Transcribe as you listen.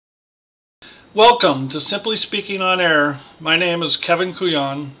Welcome to Simply Speaking on Air. My name is Kevin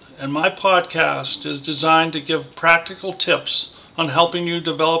Kuyan, and my podcast is designed to give practical tips on helping you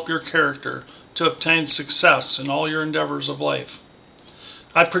develop your character to obtain success in all your endeavors of life.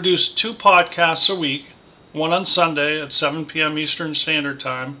 I produce 2 podcasts a week, one on Sunday at 7 p.m. Eastern Standard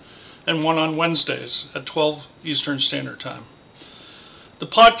Time, and one on Wednesdays at 12 Eastern Standard Time. The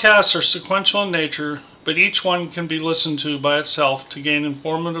podcasts are sequential in nature, but each one can be listened to by itself to gain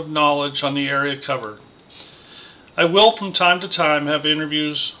informative knowledge on the area covered. I will from time to time have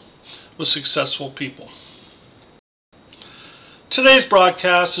interviews with successful people. Today's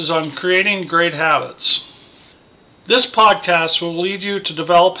broadcast is on creating great habits. This podcast will lead you to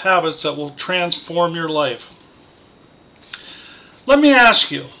develop habits that will transform your life. Let me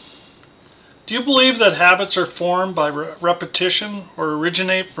ask you, do you believe that habits are formed by repetition or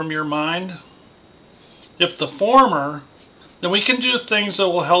originate from your mind? If the former, then we can do things that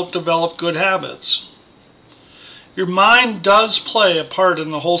will help develop good habits. Your mind does play a part in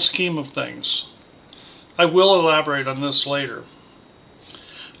the whole scheme of things. I will elaborate on this later.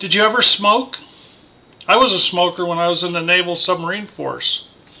 Did you ever smoke? I was a smoker when I was in the Naval Submarine Force.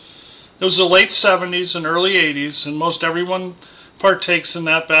 It was the late 70s and early 80s, and most everyone partakes in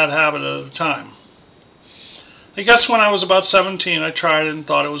that bad habit at a time. I guess when I was about 17, I tried it and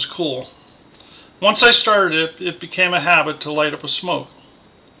thought it was cool. Once I started it, it became a habit to light up a smoke.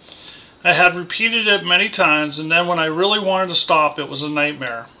 I had repeated it many times, and then when I really wanted to stop, it was a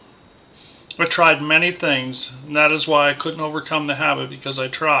nightmare. I tried many things, and that is why I couldn't overcome the habit, because I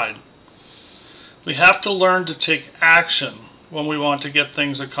tried. We have to learn to take action when we want to get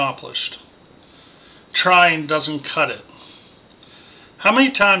things accomplished. Trying doesn't cut it. How many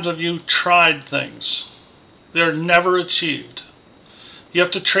times have you tried things? They are never achieved. You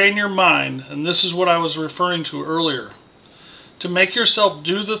have to train your mind, and this is what I was referring to earlier, to make yourself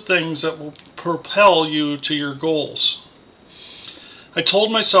do the things that will propel you to your goals. I told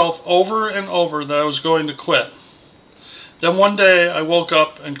myself over and over that I was going to quit. Then one day I woke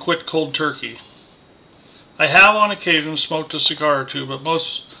up and quit cold turkey. I have on occasion smoked a cigar or two, but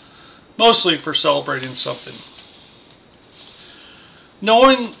mostly for celebrating something. No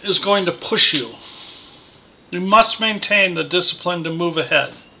one is going to push you. You must maintain the discipline to move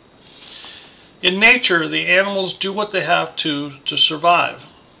ahead. In nature, the animals do what they have to survive.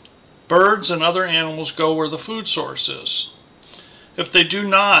 Birds and other animals go where the food source is. If they do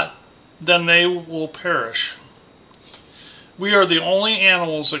not, then they will perish. We are the only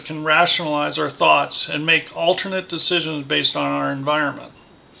animals that can rationalize our thoughts and make alternate decisions based on our environment.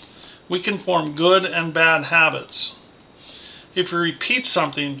 We can form good and bad habits. If you repeat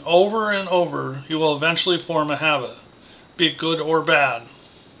something over and over, you will eventually form a habit, be it good or bad.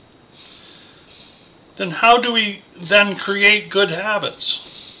 Then how do we then create good habits?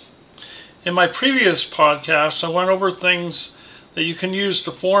 In my previous podcast, I went over things that you can use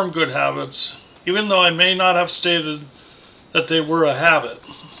to form good habits, even though I may not have stated that they were a habit.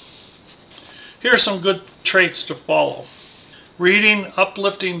 Here are some good traits to follow. Reading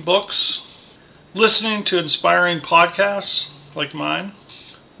uplifting books, listening to inspiring podcasts like mine,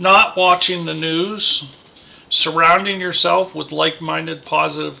 not watching the news, surrounding yourself with like-minded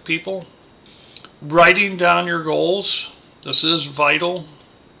positive people, writing down your goals. This is vital.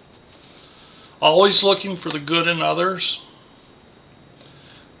 Always looking for the good in others,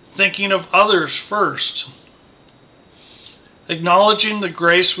 thinking of others first, acknowledging the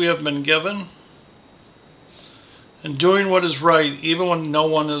grace we have been given, and doing what is right even when no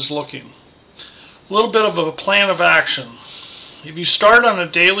one is looking. A little bit of a plan of action. If you start on a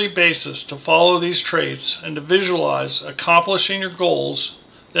daily basis to follow these traits and to visualize accomplishing your goals,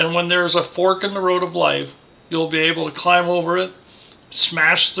 then when there's a fork in the road of life, you'll be able to climb over it,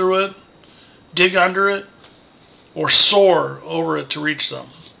 smash through it, dig under it, or soar over it to reach them.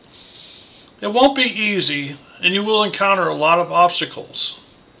 It won't be easy, and you will encounter a lot of obstacles.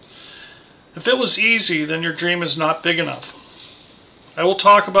 If it was easy, then your dream is not big enough. I will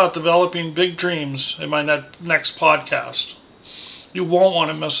talk about developing big dreams in my next podcast. You won't want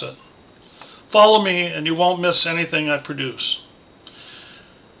to miss it. Follow me and you won't miss anything I produce.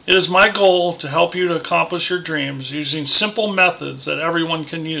 It is my goal to help you to accomplish your dreams using simple methods that everyone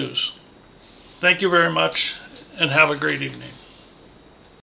can use. Thank you very much and have a great evening.